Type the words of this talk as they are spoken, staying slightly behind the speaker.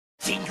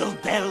Jingle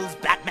bells,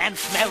 Batman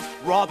smelt,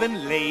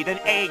 Robin laid an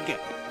egg.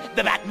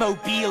 The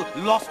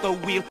Batmobile lost the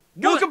wheel.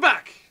 Welcome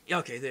back!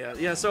 Okay,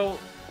 yeah, so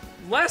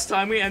last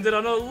time we ended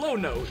on a low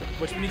note,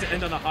 which we need to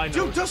end on a high note.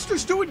 Dude,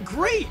 Duster's doing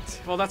great!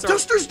 Well, that's our...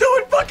 Duster's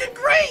doing fucking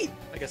great!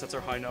 I guess that's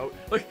our high note.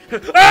 Like,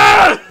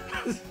 ah!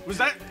 Was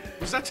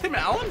that Tim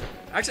Allen?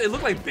 Actually, it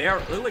looked like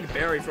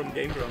Barry from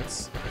Game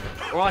Grumps.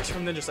 Or actually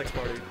from Ninja Sex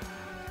Party.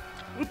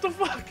 What the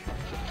fuck?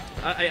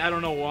 I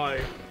don't know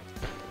why.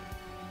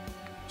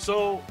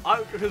 So,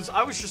 because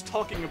I was just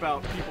talking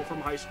about people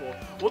from high school.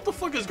 What the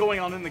fuck is going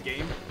on in the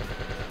game?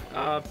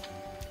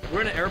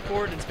 We're in an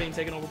airport and it's being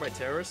taken over by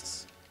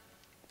terrorists.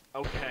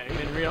 Okay.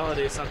 In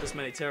reality, it's not this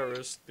many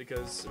terrorists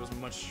because it was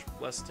much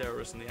less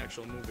terrorists in the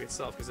actual movie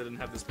itself because they didn't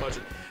have this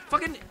budget.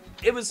 Fucking,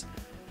 it was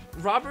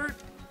Robert,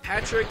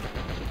 Patrick,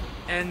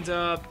 and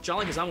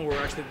John Leguizamo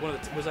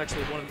was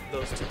actually one of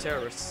those two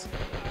terrorists.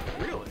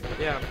 Really?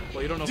 Yeah.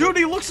 Well, you don't know. Dude,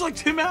 he looks like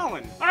Tim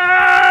Allen.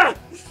 Ah!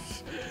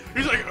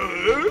 He's like,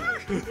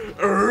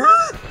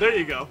 There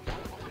you go.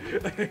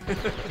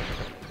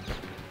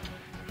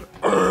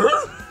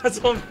 That's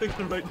all I'm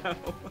thinking right now.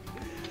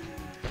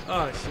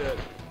 Oh shit.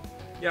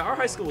 Yeah, our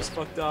high school was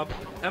fucked up.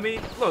 I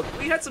mean, look,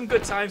 we had some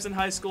good times in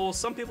high school.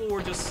 Some people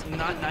were just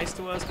not nice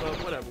to us, but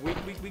whatever.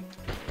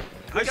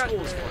 High school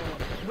was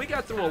fun. We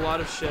got through a lot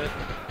of shit.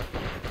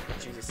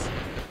 Jesus.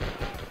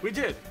 We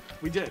did.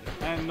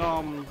 And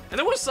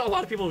there was a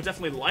lot of people who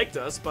definitely liked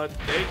us, but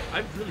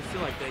I really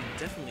feel like they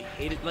definitely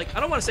hated, like, I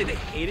don't want to say they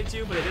hated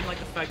you, but they didn't like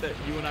the fact that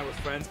you and I were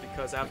friends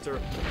because after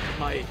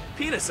my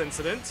penis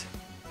incident,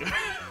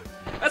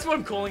 that's what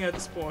I'm calling it at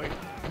this point.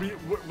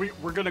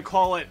 We're gonna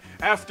call it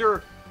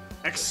after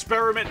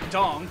Experiment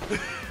Dong.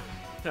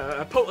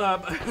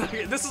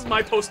 This is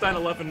my post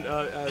 9/11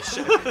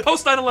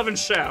 post 9/11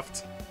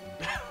 shaft.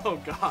 Oh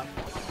god.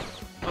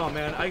 Oh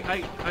man,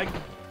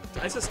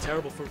 it's just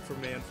terrible for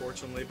me,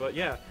 unfortunately. But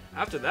yeah,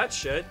 after that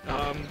shit,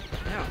 yeah,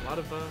 a lot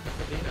of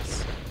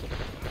Venus.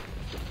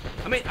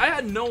 I mean, I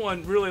had no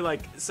one really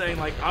like saying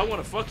like I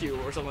want to fuck you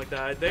or something like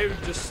that. They were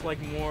just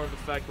like more of the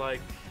fact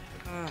like,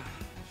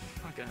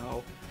 fucking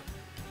hell.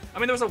 I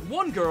mean, there was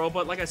one girl,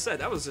 but like I said,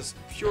 that was just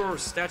pure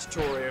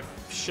statutory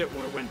shit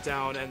when it went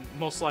down, and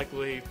most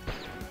likely,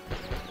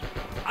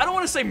 I don't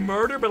want to say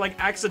murder, but like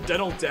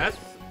accidental death,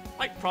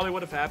 like probably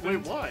would have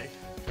happened. Wait, why?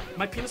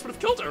 My penis would have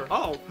killed her.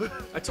 Oh.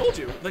 I told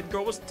you. That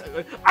girl was...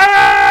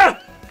 ah!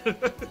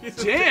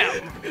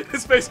 Damn!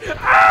 His face...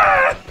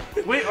 Ah!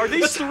 Wait, are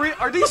these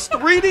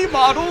 3D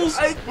models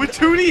with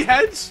 2D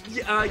heads?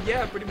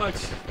 Yeah, pretty much.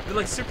 They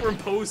like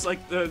superimpose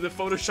like the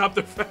Photoshop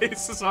their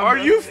faces on Are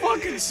them. you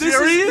fucking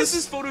serious? This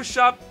is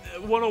Photoshop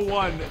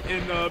 101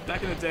 in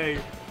back in the day.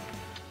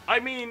 I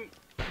mean,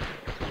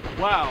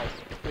 wow.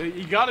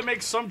 You gotta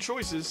make some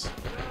choices.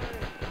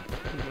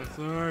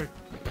 Sorry.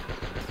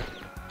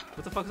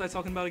 What the fuck was I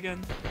talking about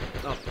again?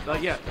 Oh,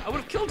 yeah, I would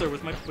have killed her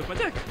with my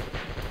dick.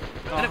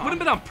 And it wouldn't have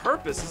been on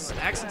purpose. It's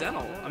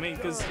accidental. I mean,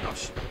 because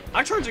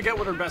I tried to get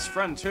with her best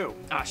friend too.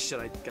 Ah, shit!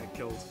 I got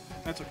killed.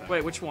 That's okay.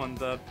 Wait, which one?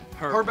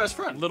 Her best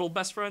friend. Little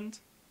best friend.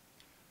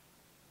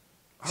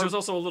 She was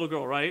also a little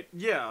girl, right?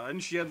 Yeah,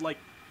 and she had like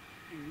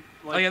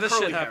oh yeah, this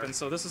shit hair. happened.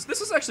 So this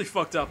is actually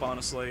fucked up,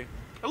 honestly.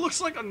 It looks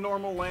like a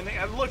normal landing.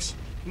 It looks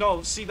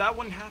no. See, that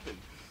wouldn't happen.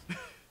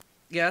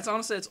 Yeah, it's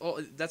honestly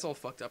that's all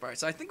fucked up. All right,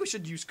 so I think we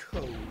should use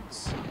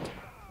codes.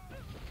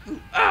 Ooh,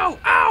 ow!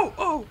 Ow!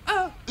 Oh!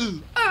 Ah!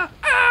 Ooh! Ah!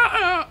 Ah!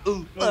 Ah!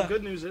 Ooh! Well, the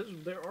good news is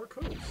there are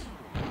codes.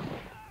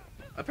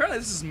 Apparently,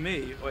 this is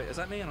me. Wait, is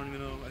that me? I don't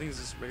even know. I think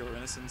this is regular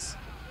Innocence.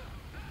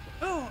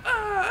 Oh!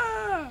 Ah!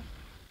 Ah!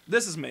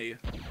 This is me.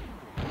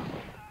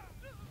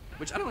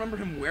 Which I don't remember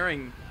him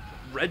wearing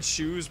red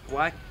shoes,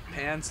 black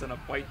pants, and a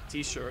white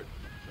T-shirt.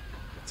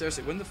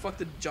 Seriously, when the fuck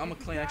did John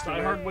McClane actually Die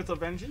wear? Hard with a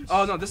Vengeance?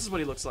 Oh no, this is what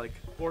he looks like.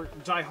 Or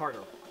Die Harder.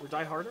 We're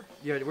Die Harder?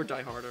 Yeah, we're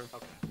Die Harder.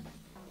 Okay.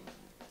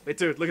 Wait,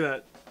 dude, look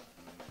at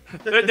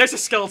that. There's a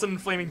skeleton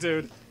flaming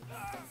dude.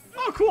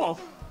 Oh, cool.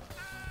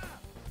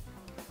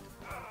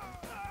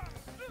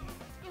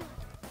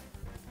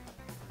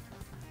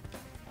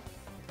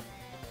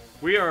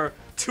 We are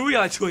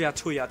Tuya.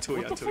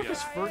 What the fuck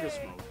is Fergus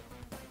mode?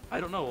 I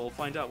don't know. We'll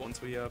find out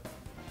once we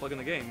plug in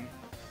the game.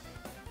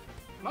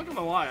 I'm not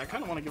gonna lie, I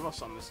kind of want to give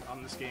up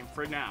on this game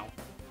for now.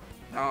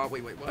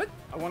 Wait, what?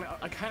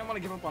 I kind of want to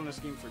give up on this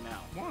game for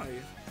now. Why?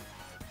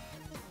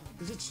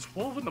 Because it's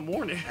 12 in the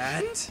morning.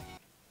 And?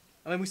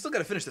 I mean, we still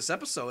gotta finish this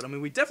episode. I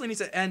mean, we definitely need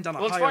to end on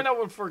a Let's higher... find out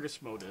what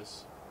Fergus mode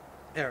is.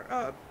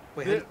 There,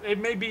 wait. It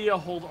may be a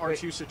hold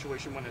R2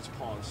 situation when it's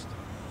paused.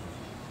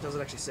 Does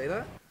it actually say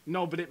that?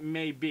 No, but it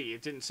may be.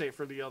 It didn't say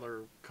for the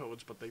other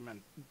codes, but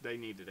they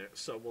needed it,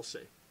 so we'll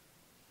see.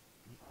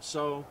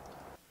 So...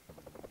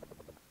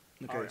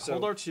 Okay, right, so...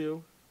 hold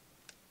R2,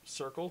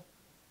 circle,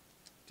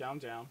 down,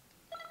 down,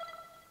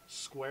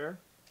 square,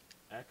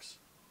 X,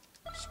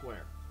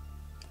 square.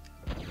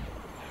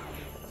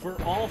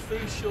 For all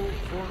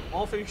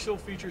facial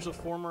features of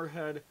former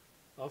head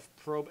of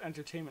Probe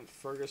Entertainment,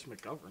 Fergus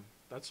McGovern.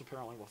 That's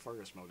apparently what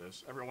Fergus mode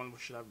is. Everyone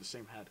should have the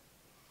same head.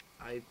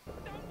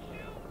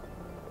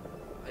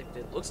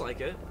 It looks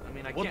like it. I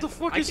mean, I What can't. the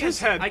fuck I is can't- his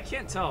head? I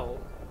can't tell.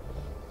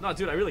 No,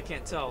 dude, I really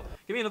can't tell.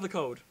 Give me another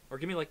code, or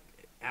give me like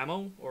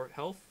ammo or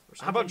health or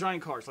something. How about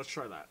giant cars? Let's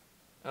try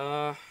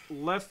that.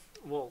 Left.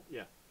 Well,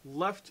 yeah.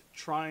 Left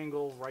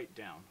triangle, right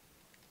down.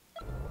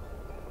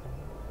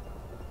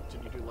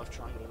 Did you do left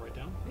triangle, right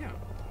down? Yeah.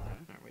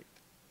 Alright, wait.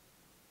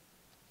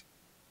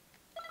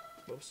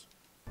 Whoops.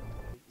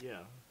 Yeah.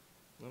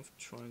 Left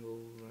triangle,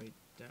 right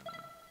down.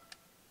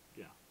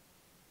 Yeah.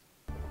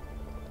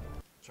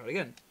 Try it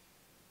again.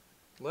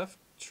 Left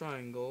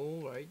triangle,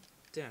 right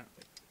down.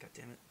 Wait, God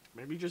damn it.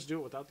 Maybe just do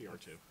it without the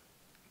R2.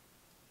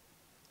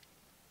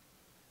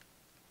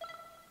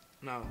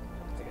 No.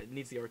 I think it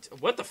needs the RT.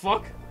 What the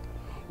fuck?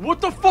 What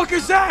the fuck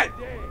is that?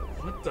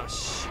 What the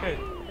shit?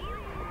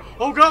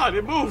 Oh god,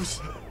 it moves.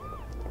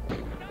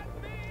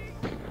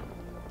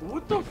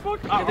 What the fuck?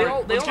 Ah, they alright,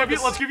 all have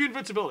this- let's give you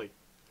invincibility.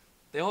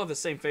 They all have the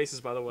same faces,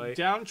 by the way.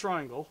 Down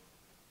triangle.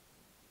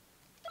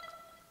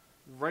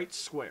 Right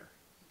square.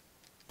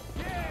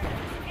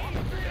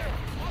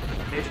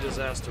 Major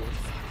disaster.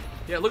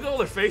 Yeah, look at all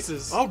their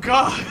faces. Oh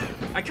god.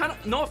 I kind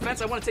of, no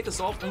offense, I want to take this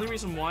off. Only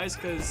reason why is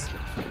because,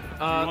 You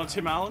want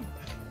Tim Allen?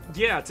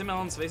 yeah, Tim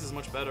Allen's face is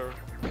much better.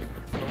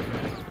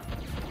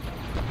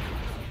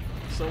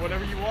 So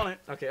whatever you want it.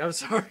 Okay, I'm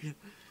sorry.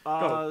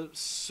 Go.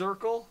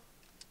 Circle.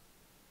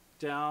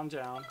 Down,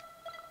 down.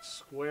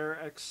 Square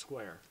X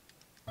square.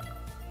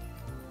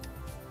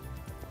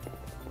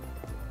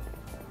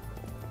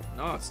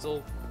 No, it's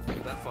still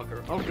that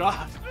fucker. Oh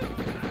god.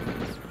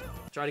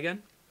 Try it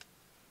again.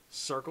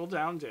 Circle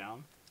down,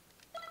 down.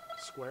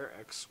 Square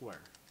X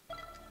square.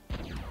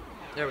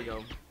 There we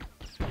go.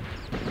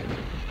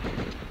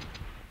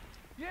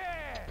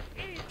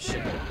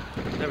 Shit.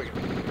 There we go.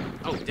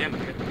 Oh, damn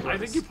it. I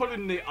think you put it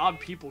in the odd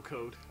people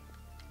code.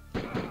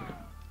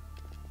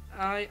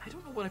 I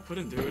don't know what I put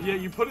in, dude. Yeah,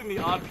 you put in the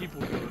odd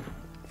people code.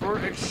 For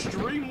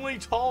extremely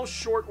tall,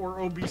 short, or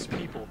obese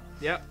people.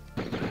 Yep.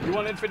 You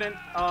want infinite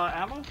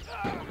ammo?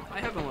 I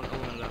have unlimited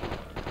ammo.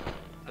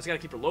 I just gotta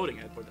keep reloading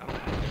it, but I don't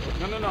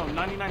have it. No.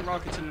 99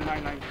 rockets and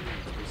 99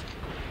 grenades,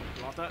 basically.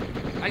 You want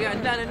that? I got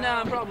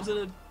 99 problems in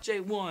a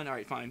J1.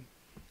 Alright, fine.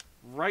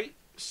 Right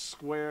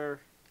square,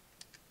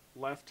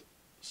 left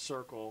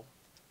circle,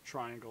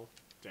 triangle,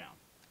 down.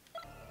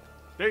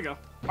 There you go.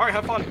 Alright,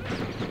 have fun.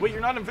 Wait,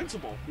 you're not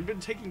invincible. You've been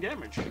taking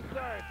damage.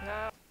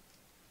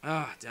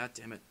 Ah, god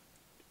damn it.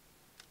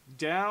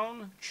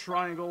 Down,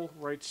 triangle,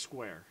 right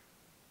square.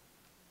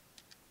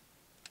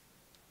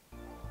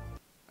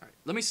 Alright,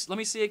 let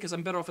me see it because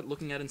I'm better off at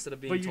looking at it instead of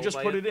being But you told just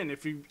by put it in.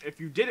 If you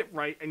did it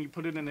right and you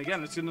put it in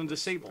again, it's gonna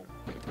disable.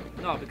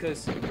 No,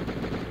 because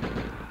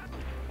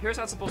here's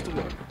how it's supposed to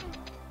work.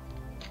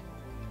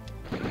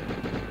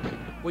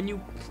 When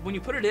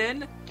you put it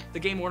in, the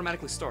game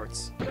automatically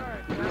starts.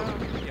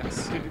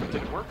 Yes. Did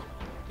it work?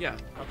 Yeah.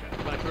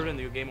 Okay. When I put it in,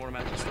 the game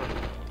automatically started.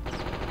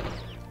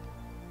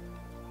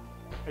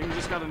 And you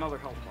just got another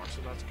health bar,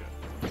 so that's good.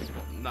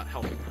 Well, not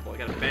health. Well, I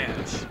got a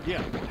badge.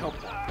 Yeah,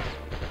 health bar.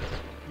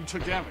 You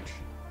took damage.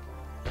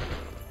 Yeah,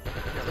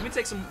 let me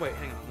take some. Wait,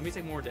 hang on. Let me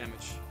take more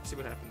damage. See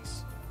what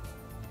happens.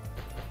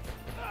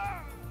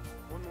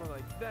 One more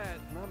like that,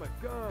 and I'm a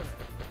gunner.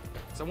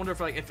 So I wonder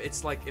if I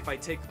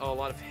take a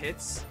lot of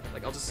hits,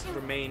 like I'll just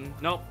remain.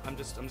 Nope. I'm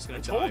just gonna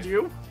die. Told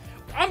you.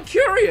 I'm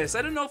curious.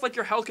 I don't know if like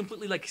your health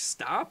completely like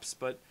stops,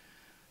 but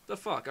the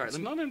fuck. All right. It's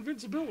not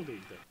invincibility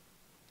thing.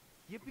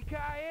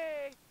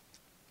 Yippee-ki-yay!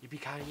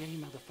 Yippee-ki-yay,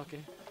 motherfucker.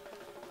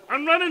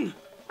 I'm running.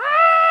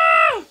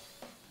 Ah!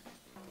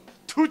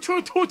 Two.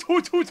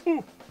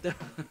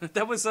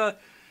 That was a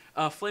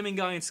flaming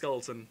guy and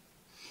skeleton.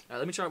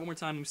 Let me try it one more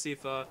time. Let me see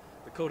if the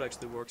code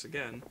actually works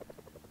again.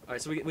 All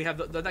right, so we have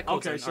that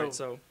code. Okay, All right,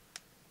 so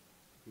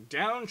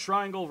down,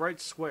 triangle, right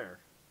square.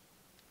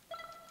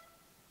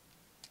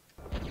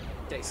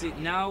 okay. See,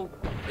 now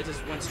it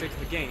just went straight to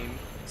the game,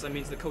 so that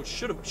means the code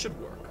should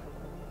work.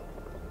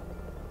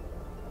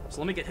 So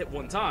let me get hit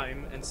one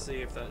time and see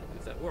if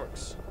that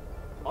works.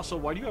 Also,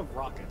 why do you have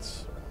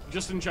rockets?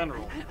 Just in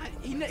general.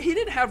 He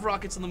didn't have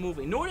rockets in the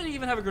movie, nor did he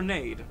even have a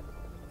grenade.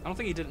 I don't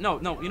think he did. No.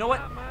 You know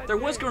what? There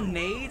was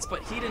grenades,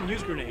 but he didn't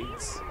use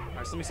grenades. All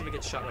right, so let me see if I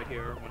get shot right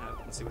here.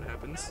 Let's see what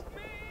happens.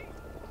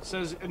 It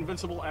says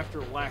invincible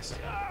after last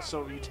hit.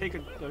 So you take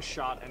a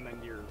shot and then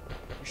you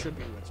should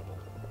be invincible.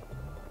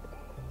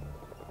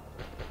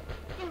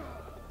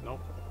 Nope.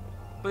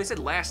 But they said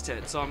last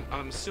hit, so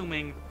I'm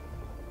assuming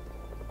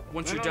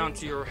once you're down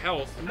to your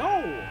health.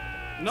 No.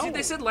 See,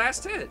 they said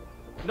last hit.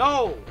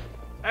 No.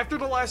 After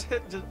the last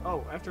hit,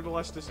 after the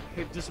last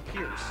hit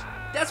disappears.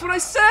 That's what I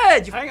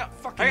said. You Hang on.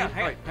 fucking. Hang on.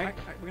 All right,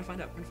 we're gonna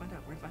find out. We're gonna find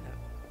out.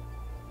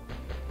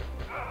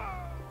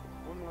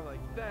 One more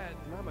like that,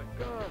 and I'm a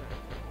gunner.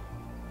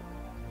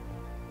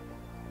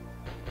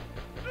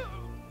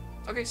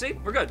 Okay, see,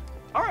 we're good.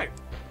 All right.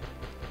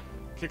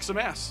 Kick some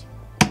ass.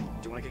 Do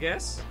you want to kick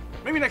ass?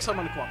 Maybe next time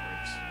on the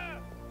cooperators.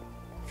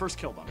 First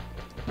kill them.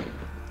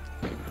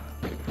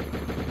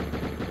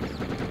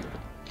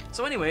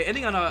 So anyway,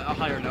 ending on a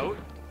higher note.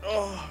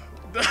 Oh,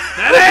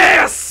 That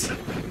ass!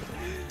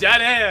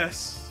 that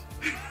ass.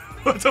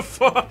 What the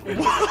fuck?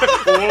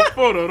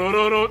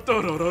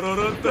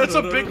 That's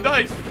a big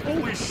knife.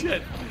 Holy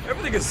shit.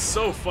 Everything is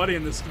so funny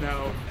in this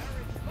now.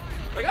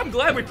 Like, I'm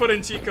glad we put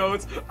in cheat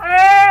codes.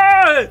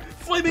 Ah!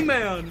 Flaming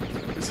Man!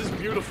 This is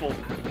beautiful.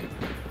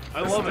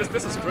 I love it.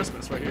 This is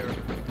Christmas right here.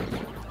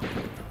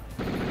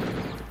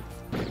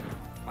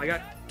 I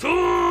got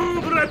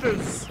 2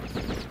 brothers!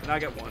 And I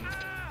got 1.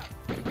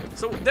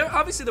 So,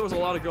 obviously there was a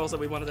lot of girls that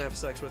we wanted to have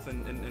sex with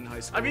in high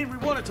school. I mean, we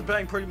wanted to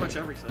bang pretty much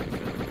everything.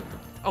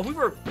 Oh, we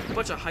were a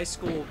bunch of high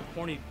school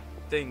horny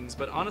things,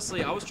 but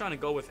honestly, I was trying to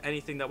go with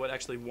anything that would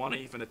actually want to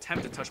even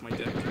attempt to touch my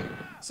dick.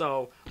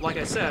 So, like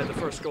I said, the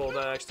first girl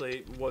that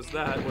actually was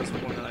the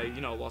one that I,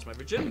 you know, lost my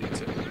virginity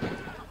to.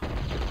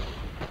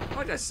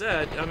 Like I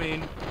said, I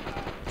mean,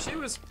 she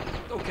was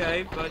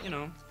okay, but, you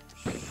know,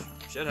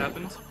 shit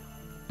happened.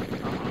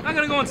 I'm not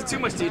gonna go into too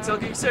much detail,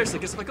 seriously,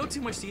 because if I go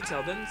too much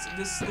detail, then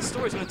this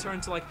story's gonna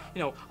turn to, like,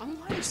 you know, on the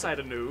lighter side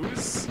of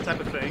news type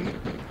of thing.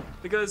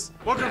 Because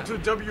welcome to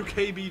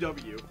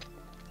WKBW.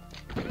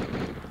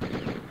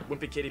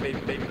 Wimpy Kitty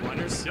Baby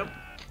Blinders. Yep.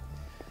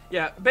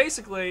 Yeah,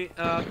 basically,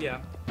 yeah.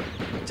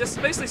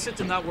 Just basically shit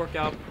did not work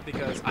out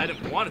because I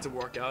didn't want it to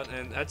work out,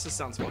 and that just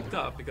sounds fucked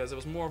up because it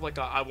was more of like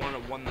a I want a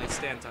one-night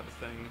stand type of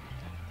thing.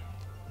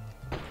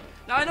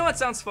 Now, I know it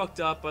sounds fucked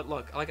up, but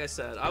look, like I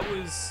said, I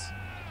was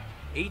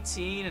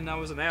 18 and I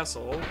was an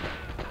asshole.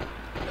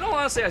 In all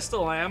honesty, I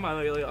still am.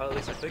 At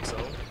least I think so.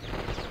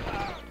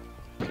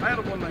 I had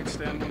a one-night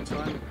stand one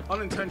time.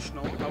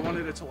 Unintentional. I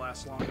wanted it to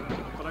last longer,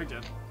 but I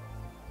did.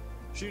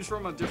 She was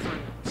from a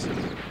different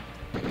city.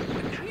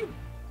 How are you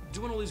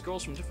doing all these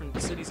girls from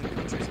different cities and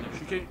countries and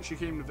everything? She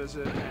came to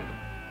visit,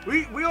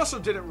 and we also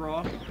did it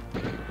raw.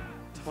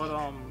 But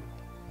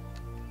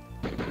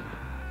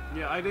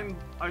yeah, I didn't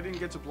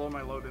get to blow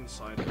my load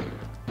inside.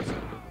 So.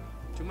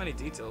 Too many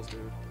details,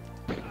 dude.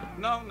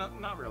 No,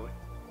 not really.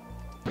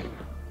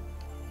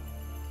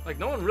 Like,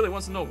 no one really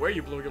wants to know where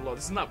you blew your load.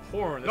 This is not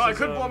porn. This No, I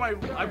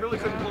really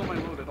couldn't blow my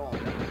load at all.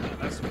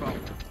 That's the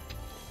problem.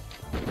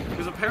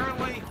 Because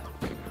apparently,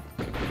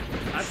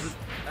 at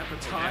the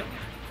time,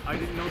 I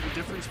didn't know the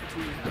difference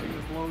between having to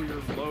blow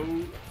your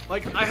load.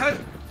 Like, I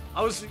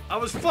was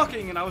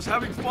fucking and I was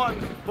having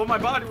fun, but my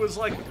body was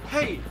like,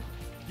 hey,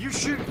 you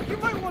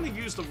might want to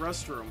use the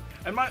restroom.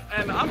 And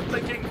I'm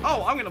thinking,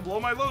 oh, I'm gonna blow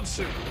my load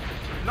soon.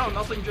 No,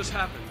 nothing just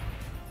happened.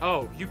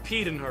 Oh, you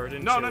peed in her,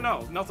 didn't you?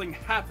 No, nothing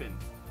happened.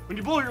 When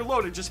you blow your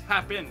load, it just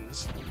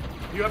happens.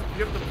 You have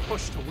to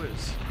push to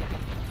whiz.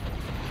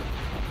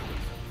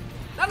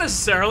 Not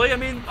necessarily. I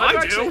mean,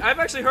 I've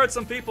actually heard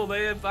some people,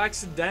 they have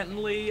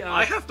accidentally.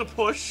 I have to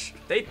push.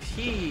 They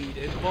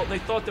peed. Well, they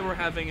thought they were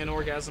having an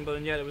orgasm, but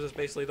then yet it was just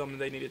basically them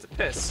and they needed to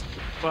piss.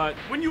 But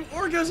when you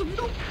orgasm, you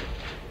don't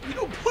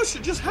push.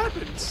 It just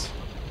happens.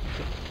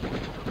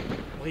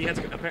 Well, he had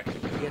to go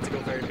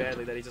very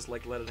badly that he just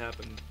like let it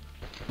happen.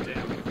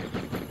 Damn.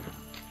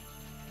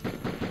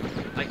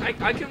 Like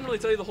I can't really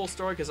tell you the whole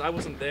story because I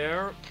wasn't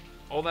there.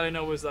 All that I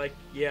know is like,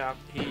 yeah,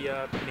 he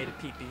made a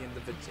pee-pee in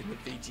the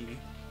VG.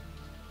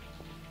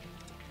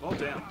 Well,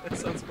 damn. That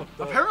sounds fucked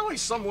up. Apparently,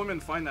 some women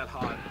find that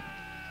hot.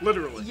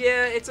 Literally.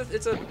 Yeah, it's a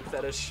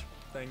fetish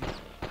thing.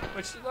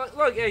 Which,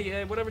 look,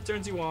 yeah, whatever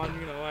turns you on,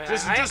 you know. I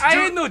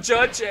ain't no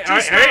judge.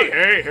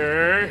 Hey.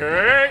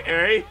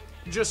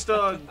 Just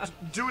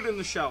do it in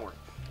the shower.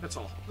 That's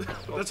all.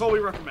 That's all we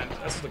recommend.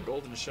 That's the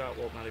golden shower.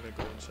 Well, not even a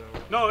golden shower.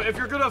 No, if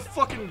you're gonna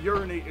fucking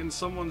urinate in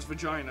someone's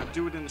vagina,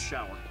 do it in the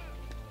shower.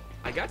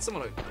 I got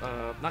someone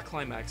not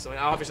climax. So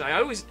obviously,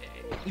 I always,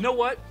 you know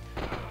what?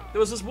 There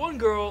was this one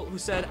girl who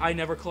said I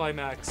never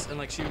climax, and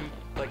like she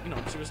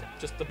was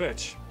just a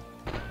bitch.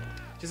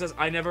 She says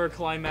I never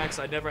climax,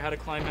 I never had a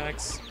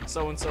climax,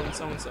 so and so and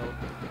so and so.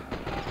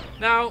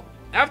 Now,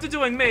 after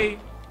doing me,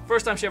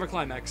 first time she ever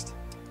climaxed.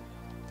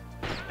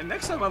 And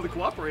next time on the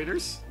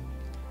Cooperators,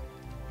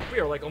 we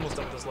are like almost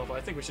done with this level.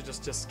 I think we should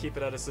just keep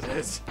it as it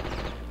is.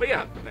 But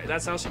yeah,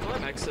 that's how she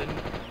climaxed, and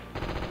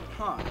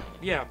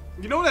yeah.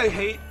 You know what I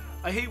hate?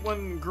 I hate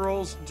when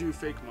girls do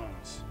fake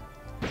moans.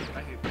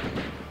 I hate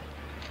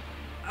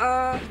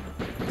that.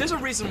 There's a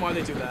reason why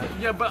they do that.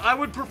 Yeah, but I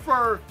would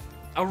prefer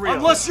a real.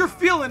 Unless you're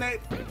feeling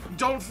it,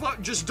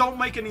 just don't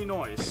make any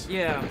noise.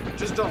 Yeah.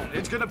 Just don't.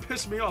 It's gonna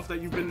piss me off that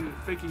you've been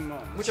faking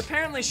moans. Which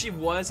apparently she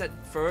was at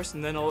first,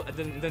 and then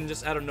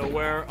just out of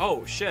nowhere,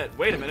 oh shit!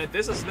 Wait a minute,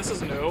 this is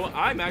new.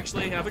 I'm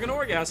actually having an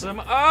orgasm.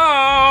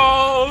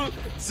 Oh,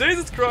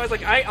 Jesus Christ!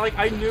 Like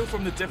I knew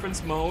from the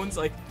different moans,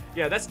 like.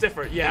 Yeah, that's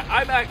different. Yeah,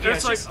 I'm actually.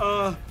 That's like,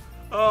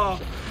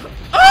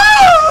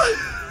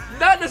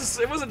 Not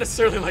necessarily. It wasn't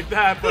necessarily like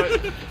that,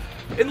 but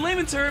in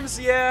layman terms,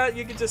 yeah,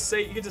 you could just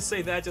say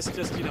that, just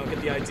you know,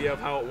 get the idea of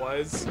how it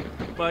was.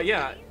 But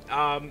yeah,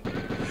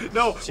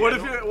 No,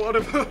 what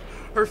if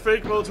her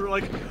fake moans were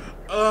like,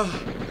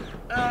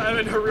 and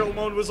then her real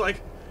moan was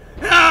like,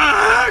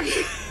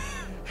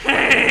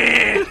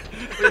 hey,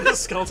 there's a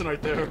skeleton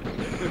right there.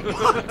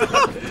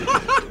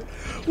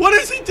 What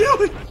is he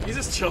doing? He's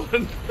just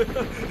chilling.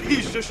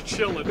 He's just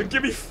chilling.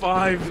 Give me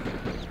 5.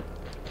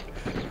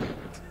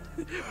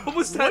 What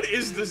was that? What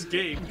is this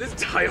game? This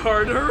Die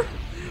Harder?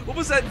 What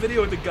was that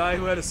video with the guy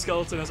who had a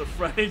skeleton as a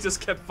friend? He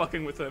just kept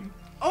fucking with him.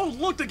 Oh,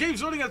 look, the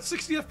game's running at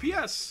 60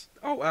 FPS.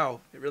 Oh,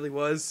 wow. It really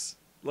was.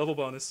 Level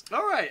bonus.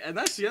 Alright, and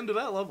that's the end of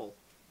that level.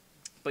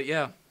 But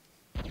yeah.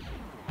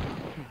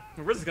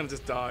 We're just gonna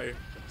just die.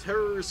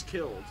 Terror is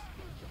killed.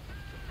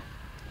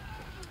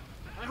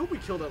 I hope we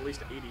killed at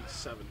least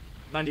 87.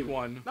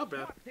 91. Not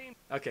bad.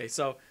 Okay,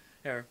 so,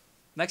 here.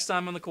 Next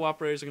time on the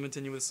Cooperators, we're gonna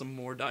continue with some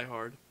more Die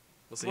Hard.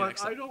 We'll see you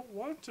next But time. I don't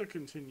want to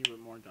continue with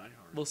more Die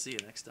Hard. We'll see you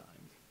next time.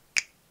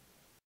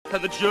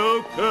 And the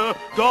Joker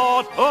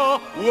got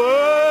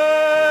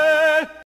away.